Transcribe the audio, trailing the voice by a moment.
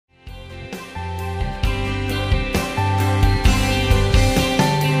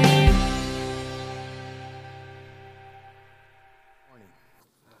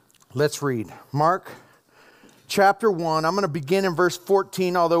Let's read. Mark chapter 1. I'm going to begin in verse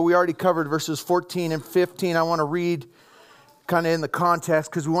 14, although we already covered verses 14 and 15. I want to read kind of in the context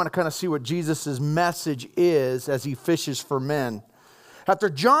because we want to kind of see what Jesus' message is as he fishes for men. After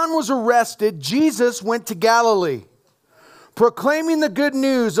John was arrested, Jesus went to Galilee, proclaiming the good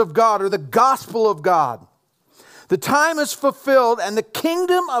news of God, or the gospel of God. The time is fulfilled and the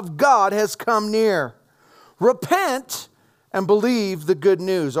kingdom of God has come near. Repent and believe the good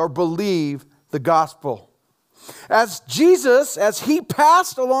news, or believe the gospel. As he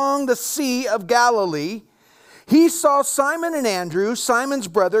passed along the Sea of Galilee, he saw Simon and Andrew, Simon's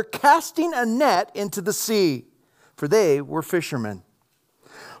brother, casting a net into the sea, for they were fishermen.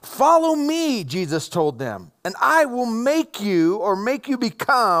 Follow me, Jesus told them, and I will make you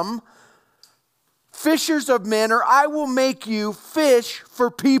become fishers of men, or I will make you fish for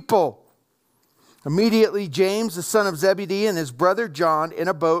people. Immediately, James, the son of Zebedee, and his brother John in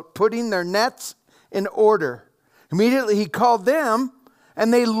a boat, putting their nets in order. Immediately, he called them,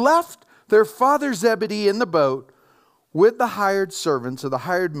 and they left their father Zebedee in the boat with the hired servants, or the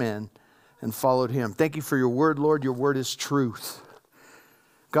hired men, and followed him. Thank you for your word, Lord. Your word is truth.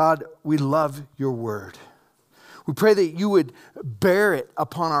 God, we love your word. We pray that you would bear it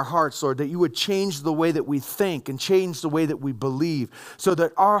upon our hearts, Lord, that you would change the way that we think and change the way that we believe, so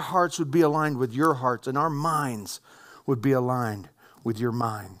that our hearts would be aligned with your hearts and our minds would be aligned with your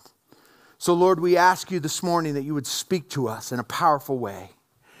mind. So, Lord, we ask you this morning that you would speak to us in a powerful way.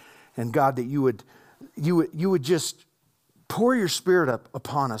 And God, that you would just pour your spirit up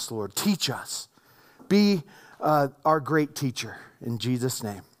upon us, Lord. Teach us. Be our great teacher. In Jesus'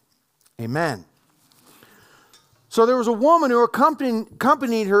 name, amen. So there was a woman who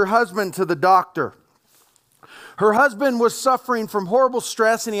accompanied her husband to the doctor. Her husband was suffering from horrible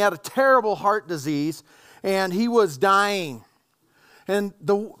stress, and he had a terrible heart disease, and he was dying. And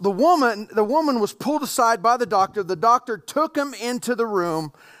the woman was pulled aside by the doctor. The doctor took her into the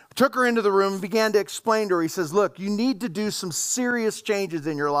room, and began to explain to her. He says, look, you need to do some serious changes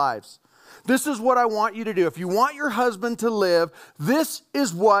in your lives. This is what I want you to do. If you want your husband to live, this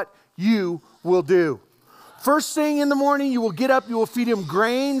is what you will do. First thing in the morning, you will get up, you will feed him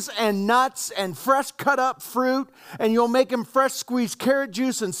grains and nuts and fresh cut up fruit, and you'll make him fresh squeezed carrot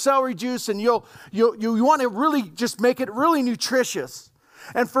juice and celery juice, and you want to really just make it really nutritious.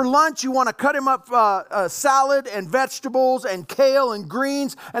 And for lunch, you want to cut him up salad and vegetables and kale and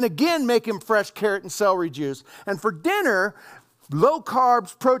greens, and again, make him fresh carrot and celery juice. And for dinner, low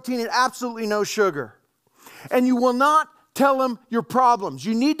carbs, protein, and absolutely no sugar. And you will not tell him your problems.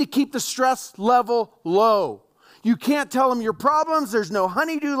 You need to keep the stress level low. You can't tell him your problems. There's no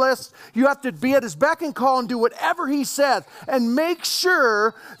honey-do list. You have to be at his beck and call and do whatever he says. And make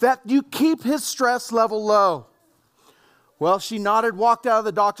sure that you keep his stress level low. Well, she nodded, walked out of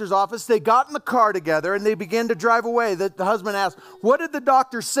the doctor's office. They got in the car together and they began to drive away. The husband asked, what did the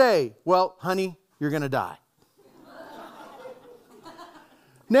doctor say? Well, honey, you're going to die.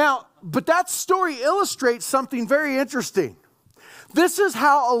 Now, but that story illustrates something very interesting. This is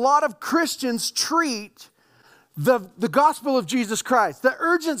how a lot of Christians treat the gospel of Jesus Christ, the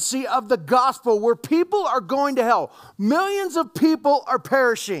urgency of the gospel, where people are going to hell. Millions of people are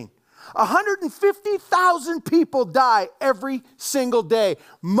perishing. 150,000 people die every single day,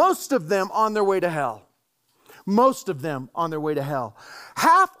 most of them on their way to hell. Most of them on their way to hell.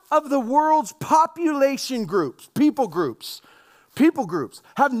 Half of the world's population groups, people groups,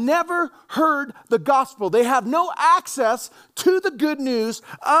 have never heard the gospel. They have no access to the good news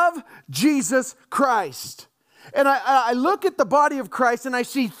of Jesus Christ. And I look at the body of Christ and I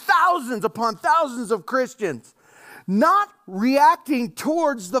see thousands upon thousands of Christians not reacting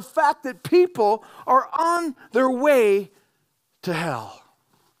towards the fact that people are on their way to hell.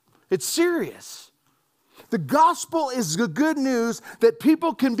 It's serious. The gospel is the good news that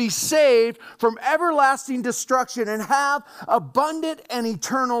people can be saved from everlasting destruction and have abundant and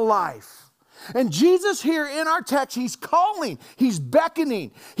eternal life. And Jesus here in our text, he's calling, he's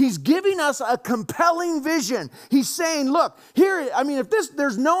beckoning, he's giving us a compelling vision. He's saying, look,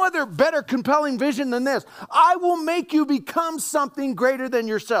 there's no other better compelling vision than this. I will make you become something greater than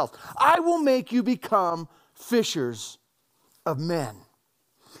yourself. I will make you become fishers of men.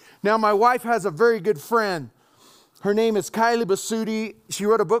 Now, my wife has a very good friend. Her name is Kylie Basudi. She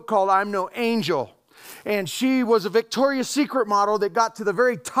wrote a book called I'm No Angel. And she was a Victoria's Secret model that got to the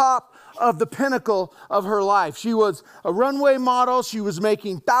very top of the pinnacle of her life. She was a runway model. She was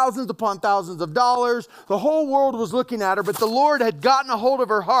making thousands upon thousands of dollars. The whole world was looking at her, but the Lord had gotten a hold of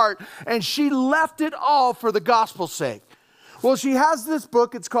her heart, and she left it all for the gospel's sake. Well, she has this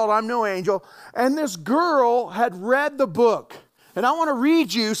book. It's called I'm No Angel. And this girl had read the book. And I want to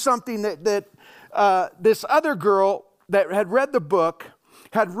read you something that this other girl that had read the book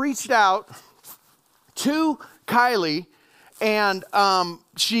had reached out to Kylie, and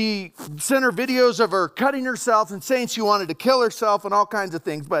she sent her videos of her cutting herself and saying she wanted to kill herself and all kinds of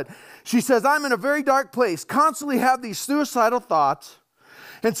things. But she says, I'm in a very dark place, constantly have these suicidal thoughts.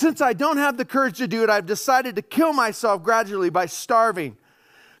 And since I don't have the courage to do it, I've decided to kill myself gradually by starving.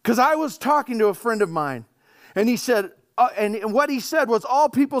 Because I was talking to a friend of mine, and he said, and what he said was, all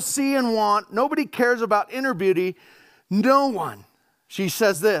people see and want, nobody cares about inner beauty, no one. She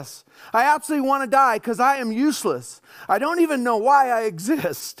says this, I absolutely want to die because I am useless. I don't even know why I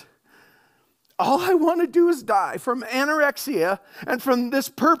exist. All I want to do is die from anorexia and from this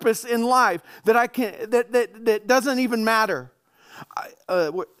purpose in life that doesn't even matter.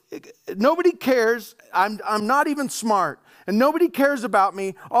 Nobody cares. I'm not even smart. And nobody cares about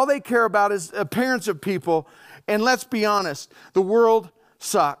me. All they care about is appearance of people. And let's be honest, the world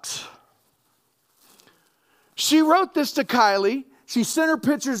sucks. She wrote this to Kylie. She sent her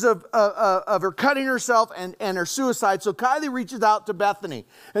pictures of her cutting herself and her suicide. So Kylie reaches out to Bethany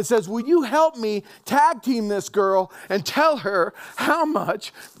and says, will you help me tag team this girl and tell her how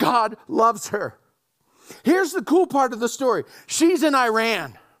much God loves her? Here's the cool part of the story. She's in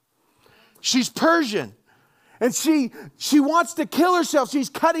Iran. She's Persian. And she wants to kill herself. She's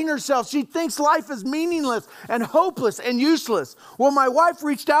cutting herself. She thinks life is meaningless and hopeless and useless. Well, my wife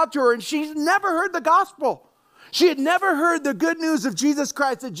reached out to her, and she's never heard the gospel. She had never heard the good news of Jesus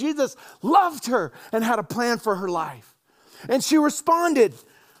Christ, that Jesus loved her and had a plan for her life. And she responded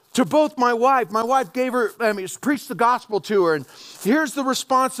to both my wife. My wife preached the gospel to her. And here's the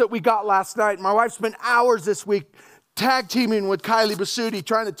response that we got last night. My wife spent hours this week tag teaming with Kylie Basutti,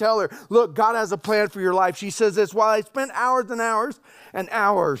 trying to tell her, look, God has a plan for your life. She says this, while I spent hours and hours and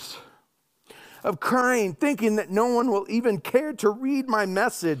hours of crying, thinking that no one will even care to read my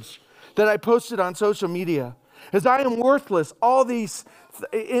message that I posted on social media. As I am worthless, all these,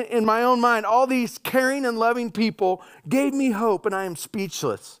 in my own mind, all these caring and loving people gave me hope, and I am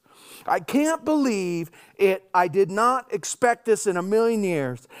speechless. I can't believe it. I did not expect this in a million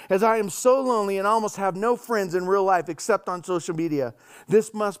years, as I am so lonely and almost have no friends in real life except on social media.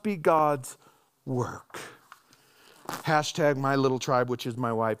 This must be God's work. Hashtag my little tribe, which is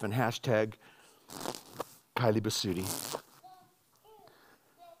my wife, and hashtag Kylie Basutti.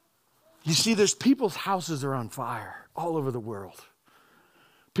 You see, there's people's houses are on fire all over the world.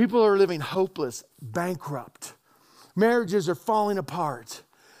 People are living hopeless, bankrupt. Marriages are falling apart.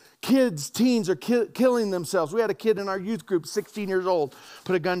 Kids, teens are killing themselves. We had a kid in our youth group, 16 years old,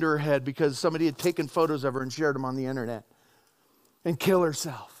 put a gun to her head because somebody had taken photos of her and shared them on the internet, and kill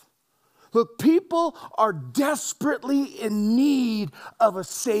herself. Look, people are desperately in need of a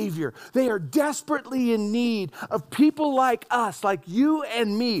Savior. They are desperately in need of people like us, like you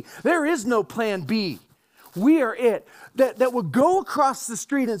and me. There is no plan B. We are it. That will go across the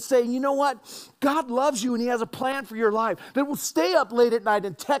street and say, you know what? God loves you and He has a plan for your life. That will stay up late at night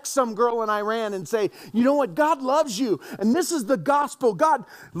and text some girl in Iran and say, you know what? God loves you. And this is the gospel. God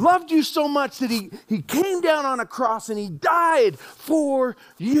loved you so much that He came down on a cross and He died for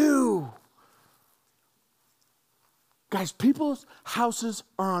you. Guys, people's houses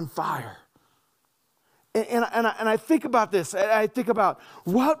are on fire. And I think about this. I think about,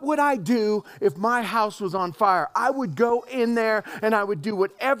 what would I do if my house was on fire? I would go in there and I would do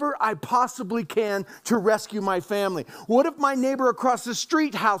whatever I possibly can to rescue my family. What if my neighbor across the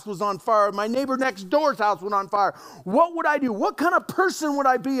street house was on fire? My neighbor next door's house was on fire. What would I do? What kind of person would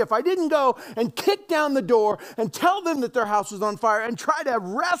I be if I didn't go and kick down the door and tell them that their house was on fire and try to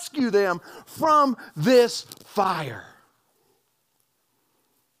rescue them from this fire?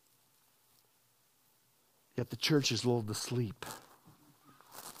 Yet the church is lulled to sleep.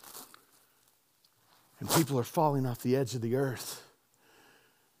 And people are falling off the edge of the earth.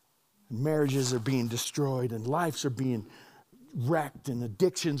 And marriages are being destroyed, and lives are being wrecked, and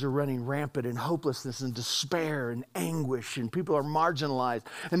addictions are running rampant, and hopelessness and despair and anguish, and people are marginalized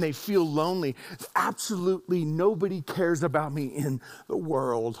and they feel lonely. Absolutely nobody cares about me in the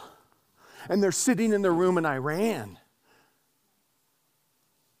world. And they're sitting in their room in Iran.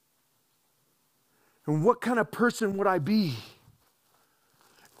 And what kind of person would I be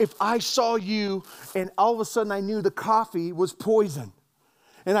if I saw you and all of a sudden I knew the coffee was poison?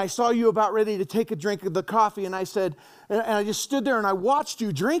 And I saw you about ready to take a drink of the coffee, and I said, and I just stood there and I watched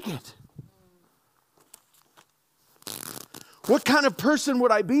you drink it. What kind of person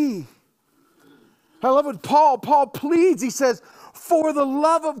would I be? I love what Paul pleads. He says, for the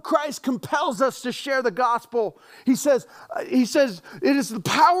love of Christ compels us to share the gospel. He says, it is the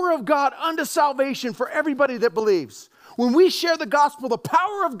power of God unto salvation for everybody that believes. When we share the gospel, the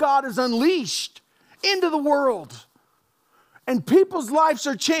power of God is unleashed into the world. And people's lives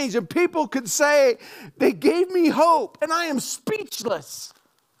are changed. And people could say, they gave me hope, and I am speechless.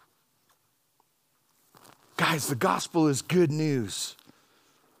 Guys, the gospel is good news.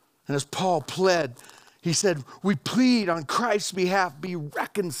 And as Paul pled, he said, we plead on Christ's behalf, be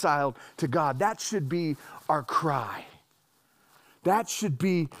reconciled to God. That should be our cry. That should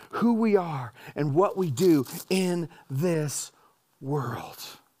be who we are and what we do in this world.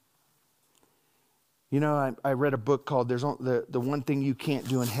 You know, I read a book called There's the One Thing You Can't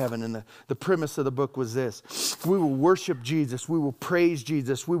Do in Heaven. And the premise of the book was this. We will worship Jesus. We will praise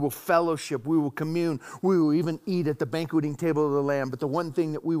Jesus. We will fellowship. We will commune. We will even eat at the banqueting table of the Lamb. But the one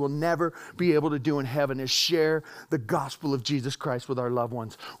thing that we will never be able to do in heaven is share the gospel of Jesus Christ with our loved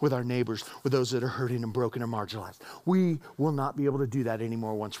ones, with our neighbors, with those that are hurting and broken and marginalized. We will not be able to do that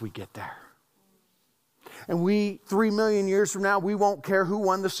anymore once we get there. And 3 million years from now, we won't care who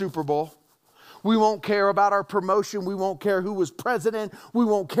won the Super Bowl. We won't care about our promotion. We won't care who was president. We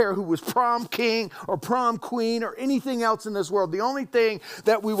won't care who was prom king or prom queen or anything else in this world. The only thing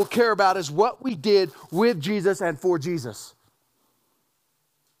that we will care about is what we did with Jesus and for Jesus.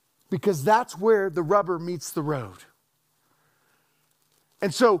 Because that's where the rubber meets the road.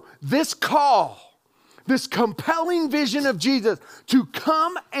 And so this call, this compelling vision of Jesus to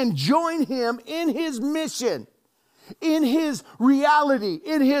come and join him in his mission, in his reality,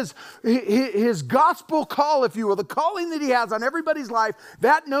 in his gospel call, if you will, the calling that he has on everybody's life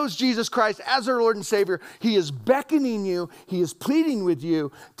that knows Jesus Christ as their Lord and Savior. He is beckoning you, he is pleading with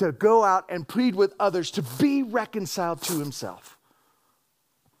you to go out and plead with others to be reconciled to himself.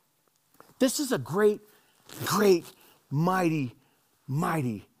 This is a great, great, mighty,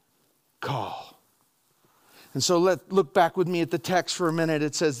 mighty call. And so look back with me at the text for a minute.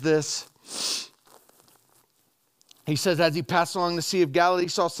 It says this. He says, as he passed along the Sea of Galilee, he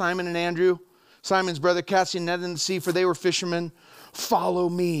saw Simon and Andrew, Simon's brother, casting a net in the sea, for they were fishermen. Follow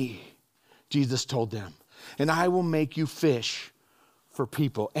me, Jesus told them, and I will make you fish for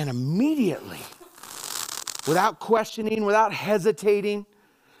people. And immediately, without questioning, without hesitating,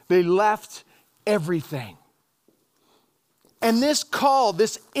 they left everything. And this call,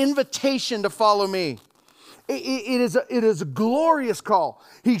 this invitation to follow me, it is a glorious call.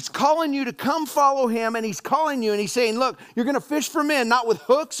 He's calling you to come follow him, and he's calling you and he's saying, look, you're going to fish for men, not with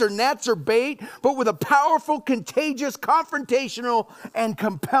hooks or nets or bait, but with a powerful, contagious, confrontational, and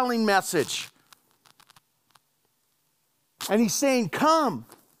compelling message. And he's saying, come.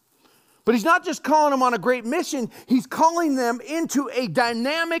 But he's not just calling them on a great mission. He's calling them into a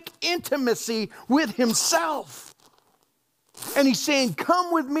dynamic intimacy with himself. And he's saying,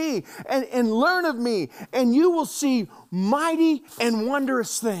 come with me and learn of me, and you will see mighty and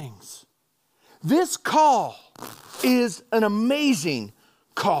wondrous things. This call is an amazing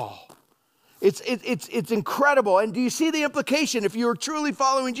call. It's incredible. And do you see the implication? If you are truly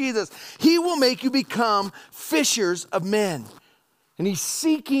following Jesus, he will make you become fishers of men. And he's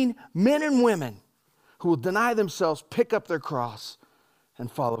seeking men and women who will deny themselves, pick up their cross,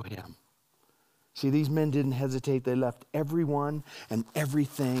 and follow him. See, these men didn't hesitate. They left everyone and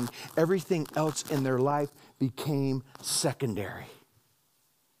everything. Everything else in their life became secondary.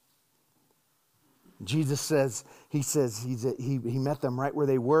 Jesus says, he met them right where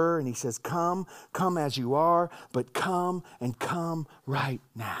they were, and he says, come as you are, but come and come right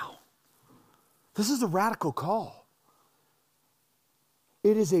now. This is a radical call.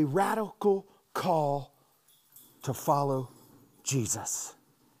 It is a radical call to follow Jesus.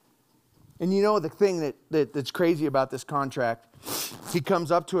 And you know the thing that's crazy about this contract, he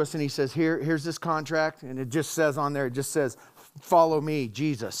comes up to us and he says, here's this contract, and it just says on there, it just says, follow me,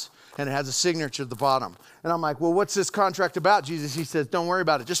 Jesus. And it has a signature at the bottom. And I'm like, well, what's this contract about, Jesus? He says, don't worry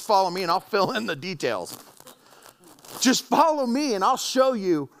about it. Just follow me and I'll fill in the details. Just follow me and I'll show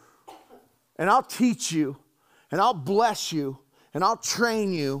you, and I'll teach you, and I'll bless you, and I'll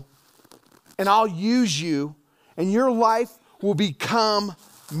train you, and I'll use you, and your life will become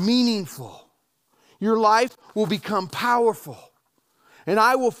meaningful. Your life will become powerful. And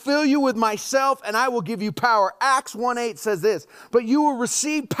I will fill you with myself, and I will give you power. Acts 1:8 says this, but you will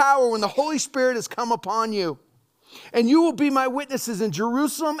receive power when the Holy Spirit has come upon you. And you will be my witnesses in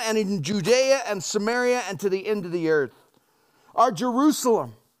Jerusalem and in Judea and Samaria and to the end of the earth. Our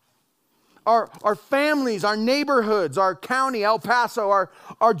Jerusalem, our families, our neighborhoods, our county, El Paso,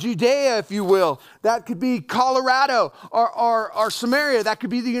 our Judea, if you will. That could be Colorado, our Samaria. That could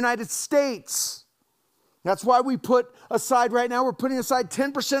be the United States. That's why we put aside right now, we're putting aside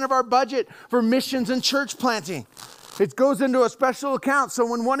 10% of our budget for missions and church planting. It goes into a special account. So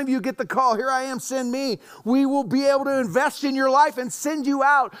when one of you get the call, here I am, send me, we will be able to invest in your life and send you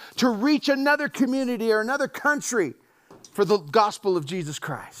out to reach another community or another country for the gospel of Jesus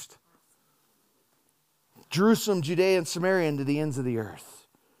Christ. Jerusalem, Judea, and Samaria, and to the ends of the earth.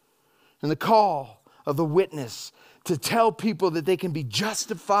 And the call of the witness to tell people that they can be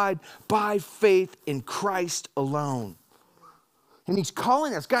justified by faith in Christ alone. And he's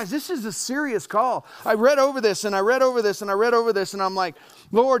calling us. Guys, this is a serious call. I read over this and I read over this and I read over this and I'm like,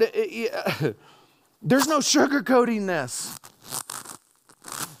 Lord, there's no sugarcoating this.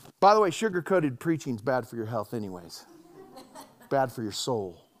 By the way, sugar-coated preaching is bad for your health anyways. Bad for your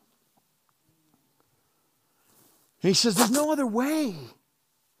soul. And he says, there's no other way.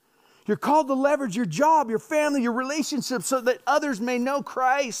 You're called to leverage your job, your family, your relationships so that others may know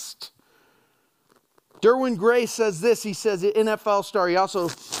Christ. Derwin Gray says this. He says, NFL star. He also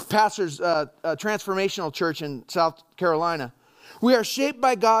pastors a transformational church in South Carolina. We are shaped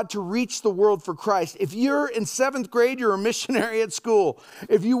by God to reach the world for Christ. If you're in 7th grade, you're a missionary at school.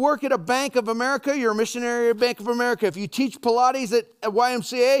 If you work at a Bank of America, you're a missionary at Bank of America. If you teach Pilates at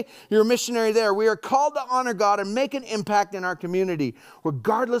YMCA, you're a missionary there. We are called to honor God and make an impact in our community,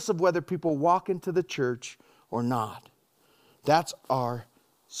 regardless of whether people walk into the church or not. That's our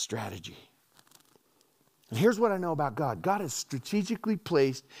strategy. And here's what I know about God. God has strategically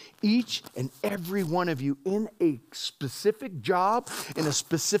placed each and every one of you in a specific job, in a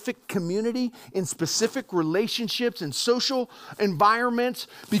specific community, in specific relationships and social environments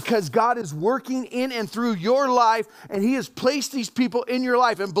because God is working in and through your life and He has placed these people in your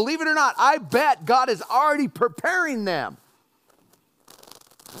life. And believe it or not, I bet God is already preparing them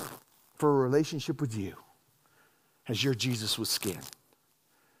for a relationship with you as your Jesus with skin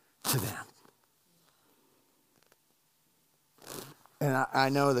to them. And I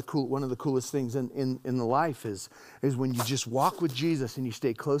know one of the coolest things in the life is when you just walk with Jesus and you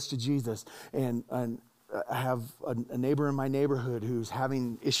stay close to Jesus. And I have a neighbor in my neighborhood who's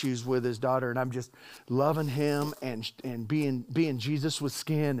having issues with his daughter, and I'm just loving him and being Jesus with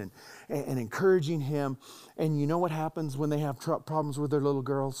skin and encouraging him. And you know what happens when they have problems with their little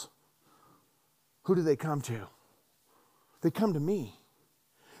girls? Who do they come to? They come to me.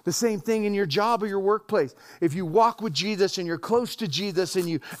 The same thing in your job or your workplace. If you walk with Jesus and you're close to Jesus and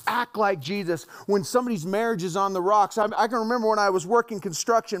you act like Jesus, when somebody's marriage is on the rocks. I can remember when I was working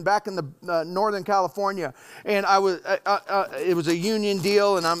construction back in the Northern California, and it was a union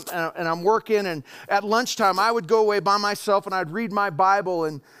deal, and I'm working, and at lunchtime I would go away by myself and I'd read my Bible,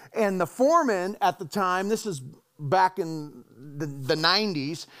 and the foreman at the time, this is back in the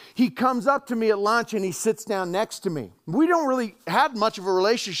 90s, he comes up to me at lunch and he sits down next to me. We don't really have much of a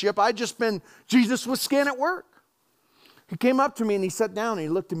relationship. I'd just been Jesus with skin at work. He came up to me and he sat down and he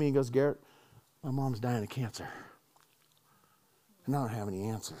looked at me and goes, Garrett, my mom's dying of cancer. And I don't have any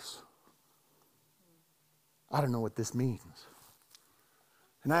answers. I don't know what this means.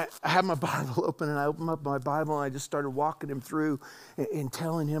 And I had my Bible open, and I opened up my Bible, and I just started walking him through and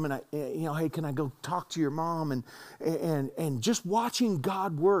telling him, and hey, can I go talk to your mom? And just watching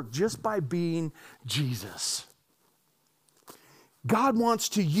God work just by being Jesus. God wants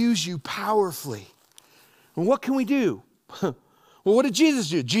to use you powerfully. And what can we do? Well, what did Jesus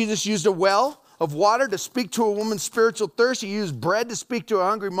do? Jesus used a well of water to speak to a woman's spiritual thirst. He used bread to speak to a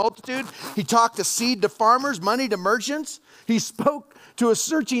hungry multitude. He talked to seed to farmers, money to merchants. He spoke to a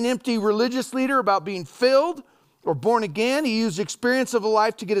searching, empty religious leader about being filled or born again. He used experience of a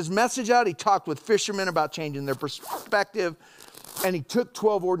life to get his message out. He talked with fishermen about changing their perspective. And he took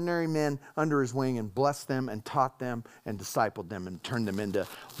 12 ordinary men under his wing and blessed them and taught them and discipled them and turned them into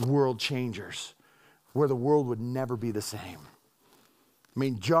world changers where the world would never be the same. I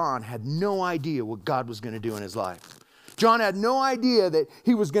mean, John had no idea what God was going to do in his life. John had no idea that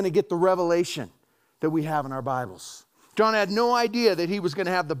he was going to get the revelation that we have in our Bibles. John had no idea that he was going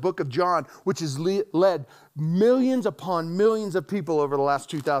to have the book of John, which has led millions upon millions of people over the last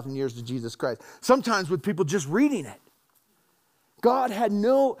 2,000 years to Jesus Christ. Sometimes with people just reading it. They had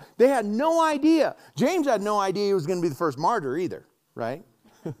no idea. James had no idea he was going to be the first martyr either, right?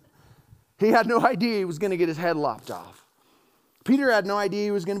 He had no idea he was going to get his head lopped off. Peter had no idea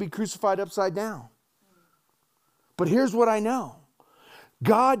he was going to be crucified upside down. But here's what I know.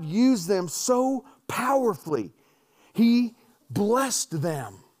 God used them so powerfully. He blessed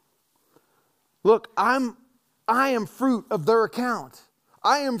them. Look, I am fruit of their account.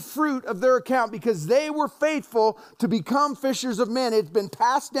 I am fruit of their account because they were faithful to become fishers of men. It's been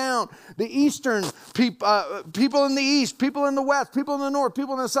passed down. The eastern people in the east, people in the west, people in the north,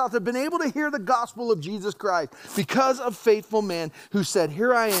 people in the south have been able to hear the gospel of Jesus Christ because of faithful men who said,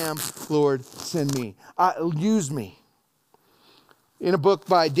 here I am, Lord, send me. Use me. In a book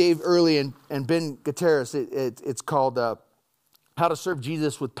by Dave Earley and Ben Gutierrez, it's called How to Serve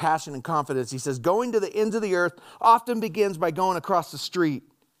Jesus with Passion and Confidence. He says, going to the ends of the earth often begins by going across the street.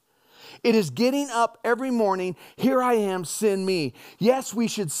 It is getting up every morning, here I am, send me. Yes, we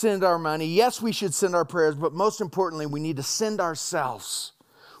should send our money. Yes, we should send our prayers. But most importantly, we need to send ourselves.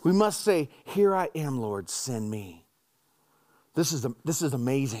 We must say, here I am, Lord, send me. This is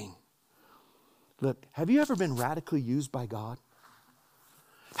amazing. Look, have you ever been radically used by God?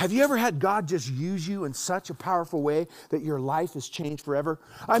 Have you ever had God just use you in such a powerful way that your life has changed forever?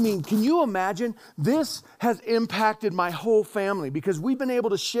 I mean, can you imagine? This has impacted my whole family because we've been able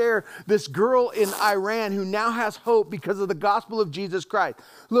to share this girl in Iran who now has hope because of the gospel of Jesus Christ.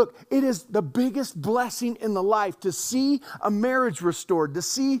 Look, it is the biggest blessing in the life to see a marriage restored, to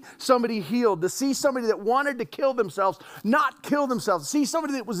see somebody healed, to see somebody that wanted to kill themselves, not kill themselves, to see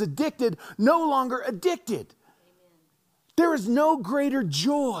somebody that was addicted, no longer addicted. There is no greater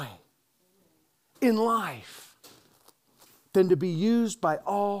joy in life than to be used by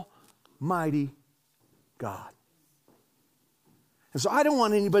Almighty God. And so I don't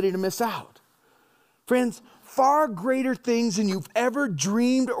want anybody to miss out. Friends, far greater things than you've ever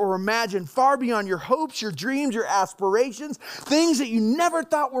dreamed or imagined, far beyond your hopes, your dreams, your aspirations, things that you never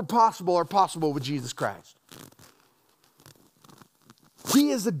thought were possible are possible with Jesus Christ.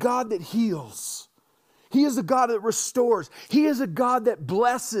 He is the God that heals. He is a God that restores. He is a God that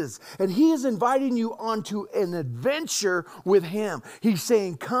blesses. And He is inviting you onto an adventure with Him. He's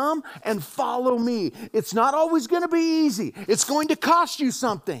saying, come and follow me. It's not always going to be easy. It's going to cost you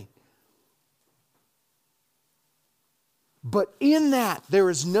something. But in that, there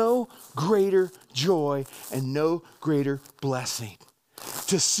is no greater joy and no greater blessing.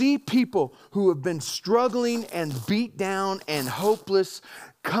 To see people who have been struggling and beat down and hopeless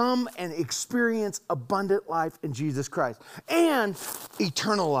come and experience abundant life in Jesus Christ and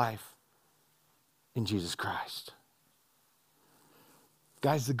eternal life in Jesus Christ.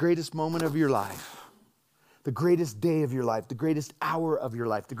 Guys, the greatest moment of your life, the greatest day of your life, the greatest hour of your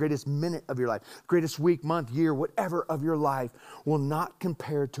life, the greatest minute of your life, the greatest week, month, year, whatever of your life will not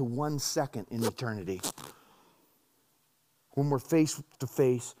compare to 1 second in eternity when we're face to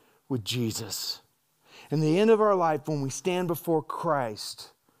face with Jesus. And the end of our life, when we stand before Christ,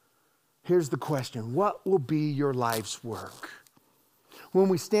 here's the question: what will be your life's work? When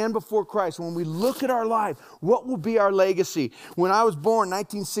we stand before Christ, when we look at our life, what will be our legacy? When I was born,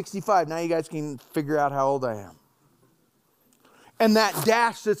 1965, now you guys can figure out how old I am. And that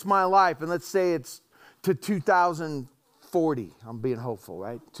dash that's my life, and let's say it's to 2040. I'm being hopeful,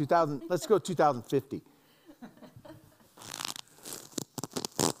 right? 2000. Let's go 2050.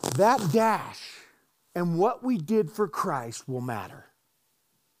 That dash and what we did for Christ will matter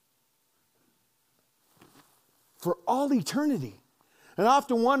for all eternity. And I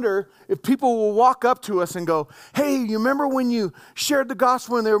often wonder if people will walk up to us and go, hey, you remember when you shared the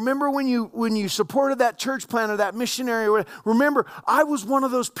gospel and they remember when you supported that church plant or that missionary? Or remember, I was one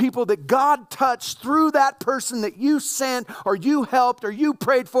of those people that God touched through that person that you sent or you helped or you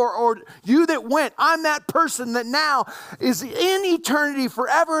prayed for or you that went. I'm that person that now is in eternity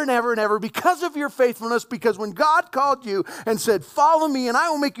forever and ever and ever because of your faithfulness. Because when God called you and said, follow me and I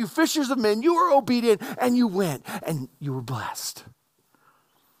will make you fishers of men, you were obedient and you went and you were blessed.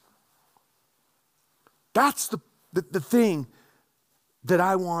 That's the thing that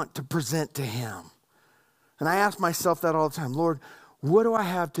I want to present to Him. And I ask myself that all the time. Lord, what do I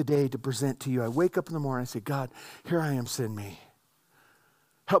have today to present to you? I wake up in the morning and I say, God, here I am, send me.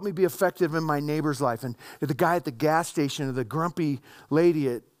 Help me be effective in my neighbor's life. And the guy at the gas station or the grumpy lady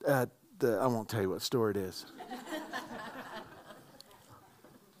at I won't tell you what store it is.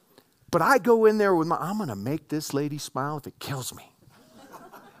 But I go in there with I'm going to make this lady smile if it kills me.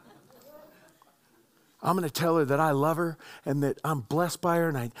 I'm going to tell her that I love her and that I'm blessed by her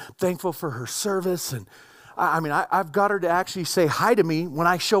and I'm thankful for her service. And I've got her to actually say hi to me when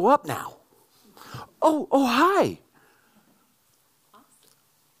I show up now. Oh, hi.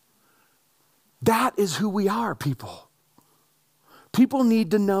 That is who we are, people. People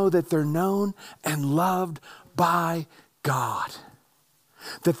need to know that they're known and loved by God.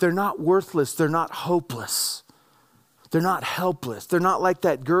 That they're not worthless, they're not hopeless. They're not helpless. They're not like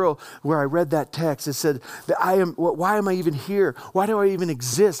that girl where I read that text. It said that why am I even here? Why do I even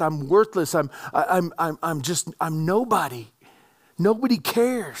exist? I'm worthless. I'm nobody. Nobody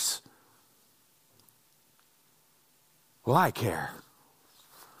cares. Well, I care.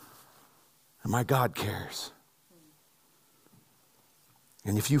 And my God cares.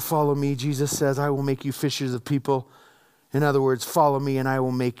 And if you follow me, Jesus says, I will make you fishers of people. In other words, follow me and I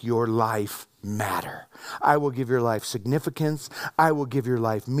will make your life matter. I will give your life significance. I will give your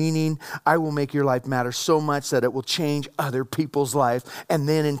life meaning. I will make your life matter so much that it will change other people's lives and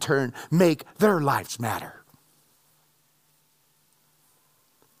then in turn make their lives matter.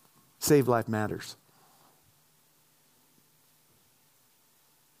 Saved life matters.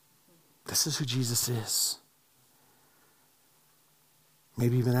 This is who Jesus is.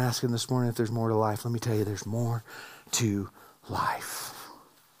 Maybe you've been asking this morning if there's more to life. Let me tell you, there's more to life.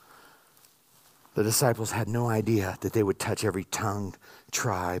 The disciples had no idea that they would touch every tongue,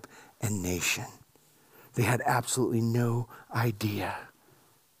 tribe, and nation. They had absolutely no idea.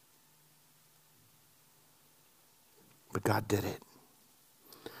 But God did it.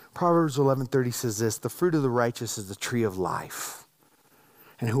 Proverbs 11:30 says this, the fruit of the righteous is the tree of life.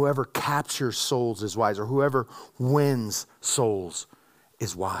 And whoever captures souls is wise, or whoever wins souls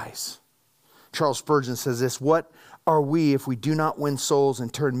is wise. Charles Spurgeon says this, what are we if we do not win souls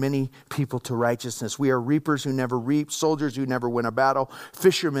and turn many people to righteousness? We are reapers who never reap, soldiers who never win a battle,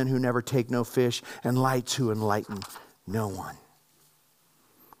 fishermen who never take no fish, and lights who enlighten no one.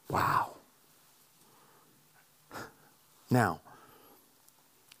 Wow. Now,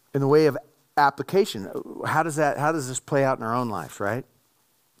 in the way of application, how does this play out in our own lives, right?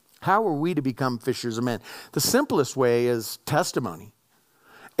 How are we to become fishers of men? The simplest way is testimony.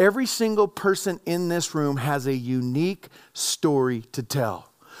 Every single person in this room has a unique story to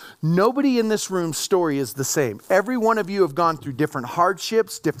tell. Nobody in this room's story is the same. Every one of you have gone through different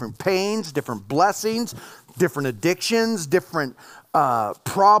hardships, different pains, different blessings, different addictions, different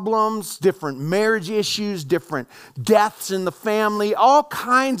problems, different marriage issues, different deaths in the family, all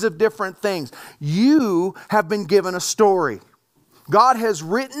kinds of different things. You have been given a story. God has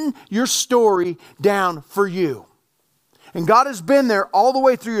written your story down for you. And God has been there all the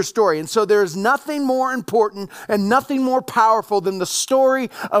way through your story. And so there is nothing more important and nothing more powerful than the story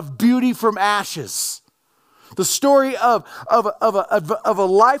of beauty from ashes. The story of a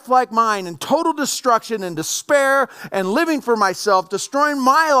life like mine and total destruction and despair and living for myself, destroying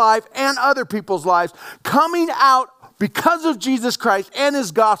my life and other people's lives, coming out because of Jesus Christ and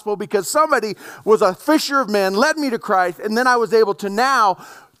His gospel, because somebody was a fisher of men, led me to Christ, and then I was able to now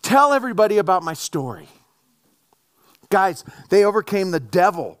tell everybody about my story. Guys, they overcame the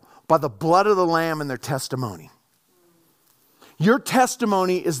devil by the blood of the Lamb and their testimony. Your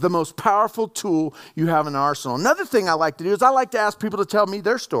testimony is the most powerful tool you have in the arsenal. Another thing I like to do is I like to ask people to tell me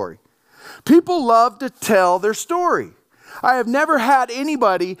their story. People love to tell their story. I have never had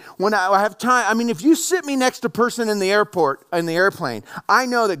anybody, when I have time, I mean, if you sit me next to a person in the airport, in the airplane, I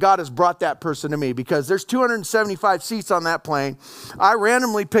know that God has brought that person to me because there's 275 seats on that plane. I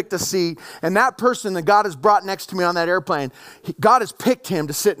randomly picked a seat, and that person that God has brought next to me on that airplane, God has picked him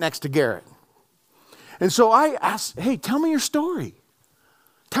to sit next to Garrett. And so I asked, hey, tell me your story.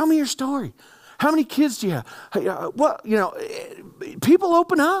 Tell me your story. How many kids do you have? People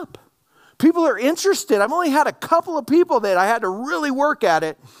open up. People are interested. I've only had a couple of people that I had to really work at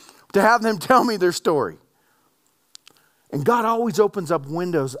it to have them tell me their story. And God always opens up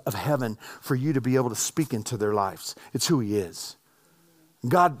windows of heaven for you to be able to speak into their lives. It's who He is.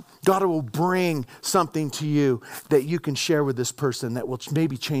 God will bring something to you that you can share with this person that will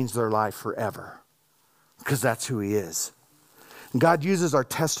maybe change their life forever, because that's who He is. And God uses our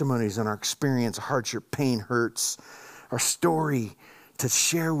testimonies and our experience, hardship, pain, hurts, our story to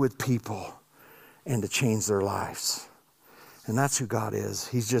share with people and to change their lives. And that's who God is.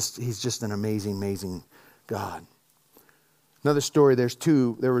 He's just an amazing, amazing God. Another story,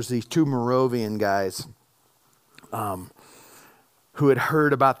 there was these two Moravian guys who had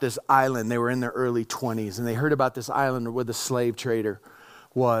heard about this island. They were in their early 20s, and they heard about this island where the slave trader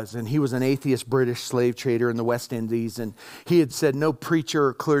was. And he was an atheist British slave trader in the West Indies. And he had said, no preacher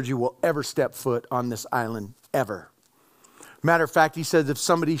or clergy will ever step foot on this island, ever. Matter of fact, he says,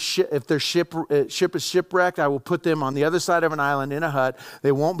 if their ship is shipwrecked, I will put them on the other side of an island in a hut.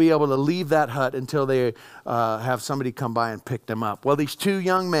 They won't be able to leave that hut until they have somebody come by and pick them up. Well, these two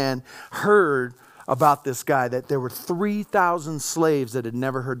young men heard about this guy, that there were 3,000 slaves that had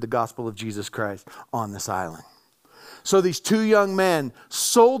never heard the gospel of Jesus Christ on this island. So these two young men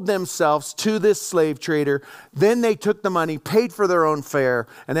sold themselves to this slave trader. Then they took the money, paid for their own fare.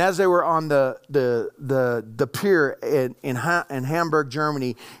 And as they were on the pier in Hamburg,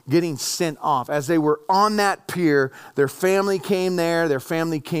 Germany, getting sent off, as they were on that pier, their family came there, their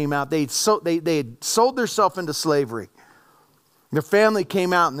family came out. They had sold themselves into slavery. Their family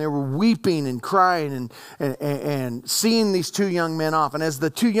came out and they were weeping and crying and seeing these two young men off. And as the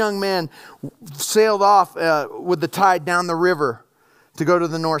two young men sailed off with the tide down the river to go to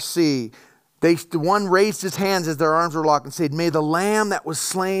the North Sea, the one raised his hands as their arms were locked and said, "May the lamb that was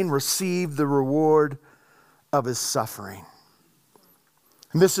slain receive the reward of his suffering."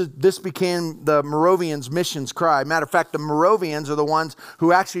 And this became the Moravians' missions cry. Matter of fact, the Moravians are the ones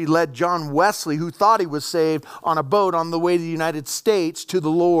who actually led John Wesley, who thought he was saved, on a boat on the way to the United States to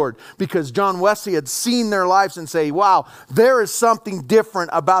the Lord. Because John Wesley had seen their lives and say, wow, there is something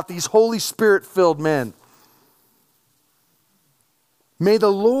different about these Holy Spirit-filled men. May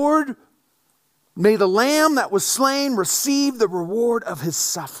the Lamb that was slain receive the reward of his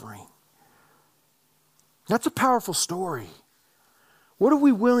suffering. That's a powerful story. What are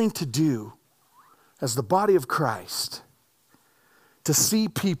we willing to do as the body of Christ to see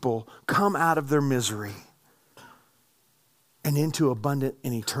people come out of their misery and into abundant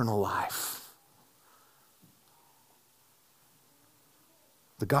and eternal life?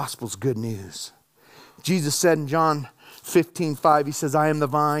 The gospel's good news. Jesus said in John 15:5, he says, "I am the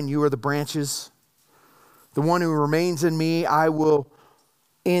vine, you are the branches. The one who remains in me,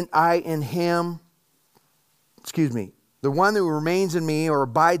 the one who remains in me or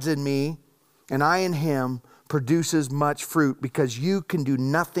abides in me, and I in him, produces much fruit, because you can do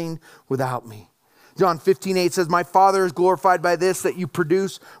nothing without me." John 15:8 says, "My Father is glorified by this, that you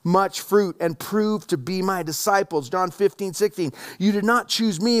produce much fruit and prove to be my disciples." John 15:16, "You did not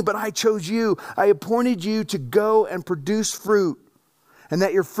choose me, but I chose you. I appointed you to go and produce fruit, and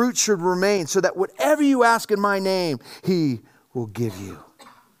that your fruit should remain, so that whatever you ask in my name, he will give you."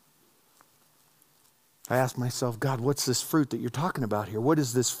 I asked myself, God, what's this fruit that you're talking about here? What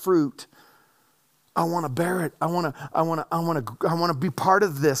is this fruit? I want to bear it. I want to be part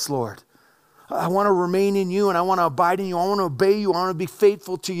of this, Lord. I want to remain in you and I want to abide in you. I want to obey you. I want to be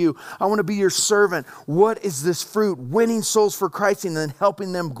faithful to you. I want to be your servant. What is this fruit? Winning souls for Christ and then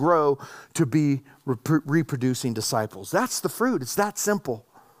helping them grow to be reproducing disciples. That's the fruit. It's that simple.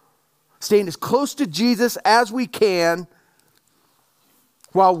 Staying as close to Jesus as we can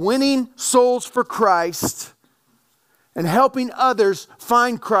while winning souls for Christ and helping others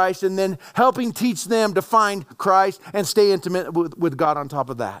find Christ and then helping teach them to find Christ and stay intimate with God on top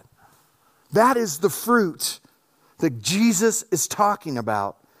of that. That is the fruit that Jesus is talking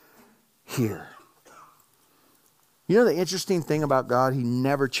about here. You know the interesting thing about God? He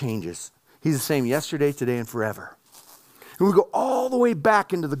never changes. He's the same yesterday, today, and forever. And we go all the way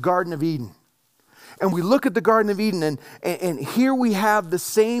back into the Garden of Eden. And we look at the Garden of Eden, and here we have the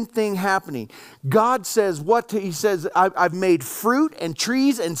same thing happening. God says He says, I've made fruit and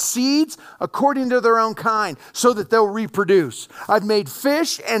trees and seeds according to their own kind, so that they'll reproduce. I've made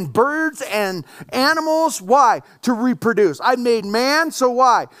fish and birds and animals. Why? To reproduce. I've made man, so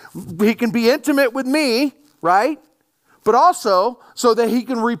why? He can be intimate with me, right? But also so that he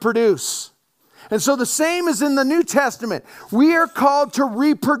can reproduce. And so the same is in the New Testament. We are called to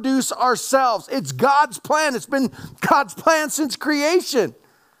reproduce ourselves. It's God's plan. It's been God's plan since creation.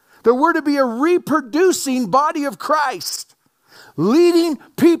 That we're to be a reproducing body of Christ. Leading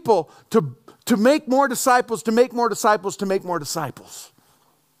people to make more disciples, to make more disciples, to make more disciples.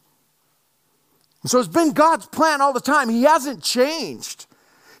 And so it's been God's plan all the time. He hasn't changed.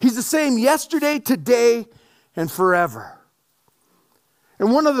 He's the same yesterday, today, and forever.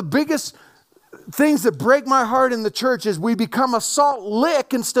 And one of the biggest things that break my heart in the church is we become a salt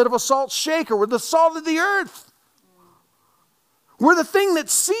lick instead of a salt shaker. We're the salt of the earth. We're the thing that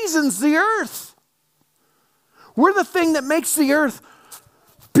seasons the earth. We're the thing that makes the earth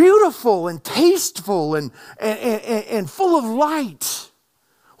beautiful and tasteful and full of light.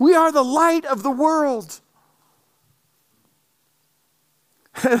 We are the light of the world.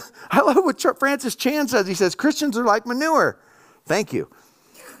 I love what Francis Chan says. He says, Christians are like manure. Thank you.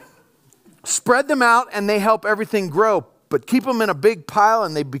 Spread them out and they help everything grow, but keep them in a big pile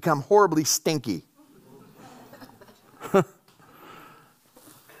and they become horribly stinky.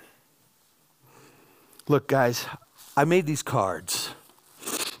 Look, guys, I made these cards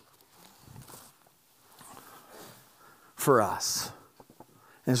for us.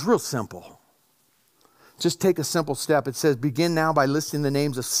 And it's real simple. Just take a simple step. It says, begin now by listing the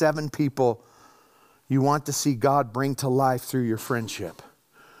names of 7 people you want to see God bring to life through your friendship.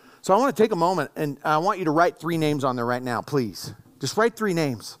 So I want to take a moment and I want you to write 3 names on there right now, please. Just write 3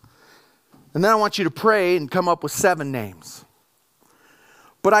 names. And then I want you to pray and come up with 7 names.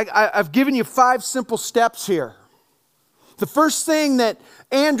 But I've given you 5 simple steps here. The first thing that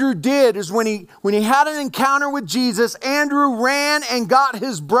Andrew did is when he had an encounter with Jesus, Andrew ran and got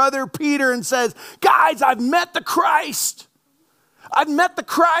his brother Peter and says, guys, I've met the Christ. I've met the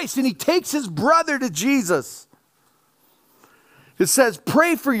Christ. And he takes his brother to Jesus. It says,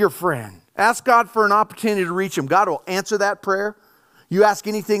 pray for your friend. Ask God for an opportunity to reach him. God will answer that prayer. You ask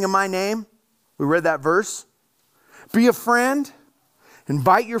anything in my name. We read that verse. Be a friend.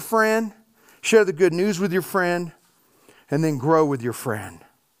 Invite your friend. Share the good news with your friend. And then grow with your friend.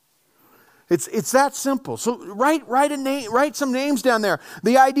 It's that simple. So write some names down there.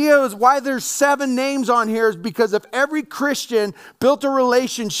 The idea is why there's 7 names on here is because if every Christian built a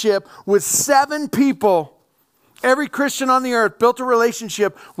relationship with 7 people, every Christian on the earth built a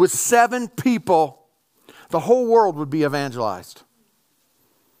relationship with 7 people, the whole world would be evangelized.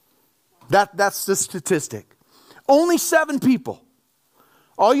 That's the statistic. Only 7 people.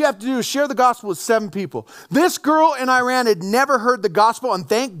 All you have to do is share the gospel with 7 people. This girl in Iran had never heard the gospel, and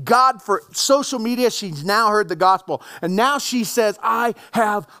thank God for social media, she's now heard the gospel. And now she says, I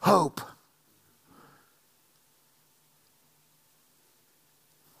have hope.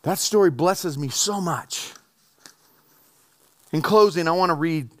 That story blesses me so much. In closing, I want to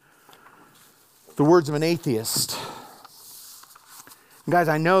read the words of an atheist. Guys,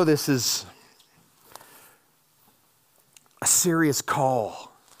 I know this is a serious call.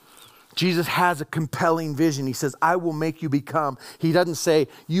 Jesus has a compelling vision. He says, I will make you become. He doesn't say,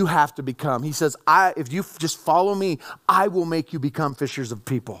 you have to become. He says, if you just follow me, I will make you become fishers of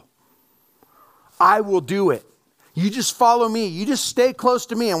people. I will do it. You just follow me. You just stay close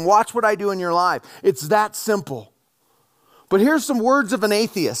to me and watch what I do in your life. It's that simple. But here's some words of an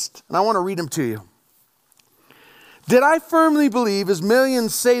atheist, and I want to read them to you. Did I firmly believe, as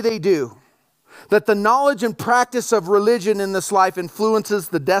millions say they do, that the knowledge and practice of religion in this life influences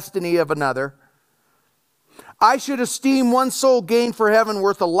the destiny of another? I should esteem one soul gained for heaven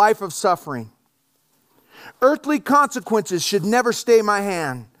worth a life of suffering. Earthly consequences should never stay my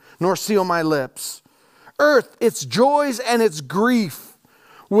hand, nor seal my lips. Earth, its joys and its grief,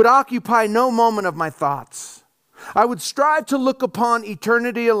 would occupy no moment of my thoughts. I would strive to look upon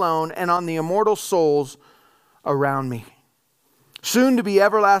eternity alone and on the immortal souls around me, soon to be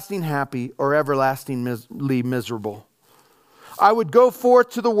everlasting happy or everlastingly miserable. I would go forth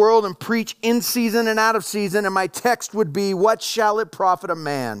to the world and preach in season and out of season, and my text would be, what shall it profit a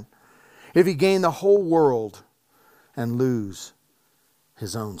man if he gain the whole world and lose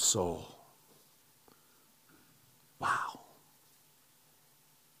his own soul? Wow.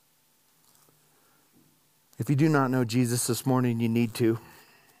 If you do not know Jesus this morning, you need to.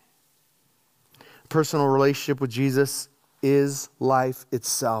 Personal relationship with Jesus is life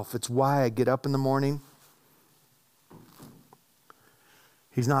itself. It's why I get up in the morning.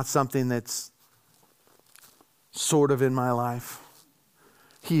 He's not something that's sort of in my life.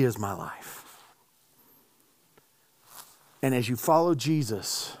 He is my life. And as you follow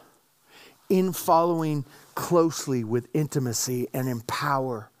Jesus, in following closely with intimacy and in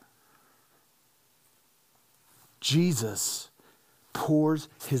power, Jesus pours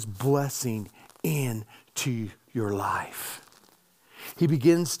his blessing into your life. He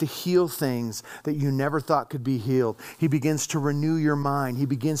begins to heal things that you never thought could be healed. He begins to renew your mind. He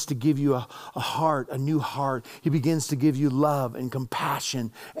begins to give you a heart, a new heart. He begins to give you love and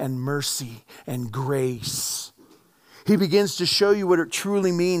compassion and mercy and grace. He begins to show you what it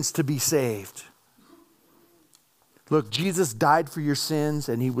truly means to be saved. Look, Jesus died for your sins,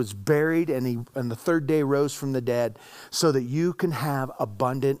 and he was buried, and the third day rose from the dead so that you can have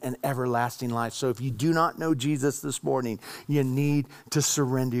abundant and everlasting life. So if you do not know Jesus this morning, you need to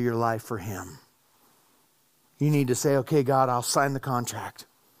surrender your life for him. You need to say, okay, God, I'll sign the contract.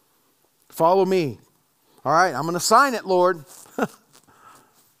 Follow me. All right, I'm going to sign it, Lord. And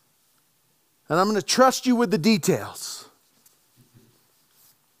I'm going to trust you with the details.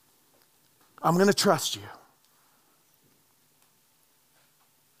 I'm going to trust you.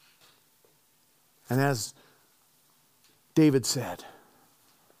 And as David said,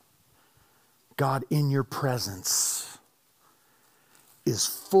 God, in your presence is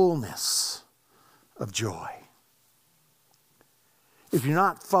fullness of joy. If you're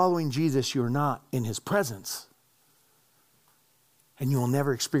not following Jesus, you're not in his presence. And you will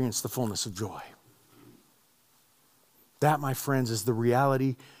never experience the fullness of joy. That, my friends, is the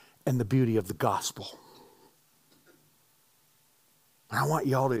reality and the beauty of the gospel. And I want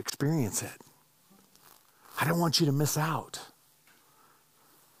you all to experience it. I don't want you to miss out.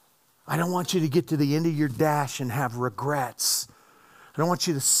 I don't want you to get to the end of your dash and have regrets. I don't want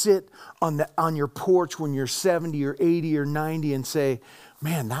you to sit on your porch when you're 70 or 80 or 90 and say,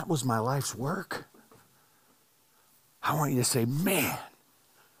 man, that was my life's work. I want you to say, man,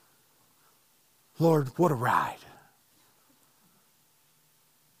 Lord, what a ride.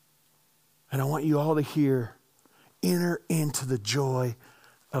 And I want you all to hear, enter into the joy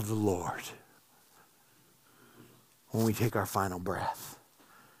of the Lord when we take our final breath.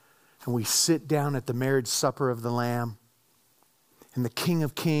 And we sit down at the marriage supper of the Lamb, and the King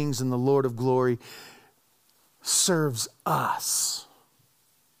of Kings and the Lord of Glory serves us.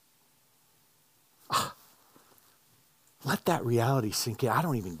 Let that reality sink in. I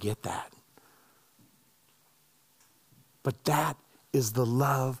don't even get that. But that is the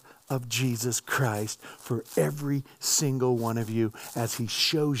love of Jesus Christ for every single one of you as he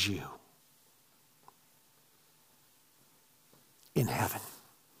shows you in heaven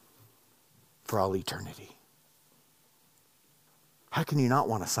for all eternity. How can you not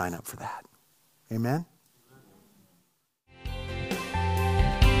want to sign up for that? Amen?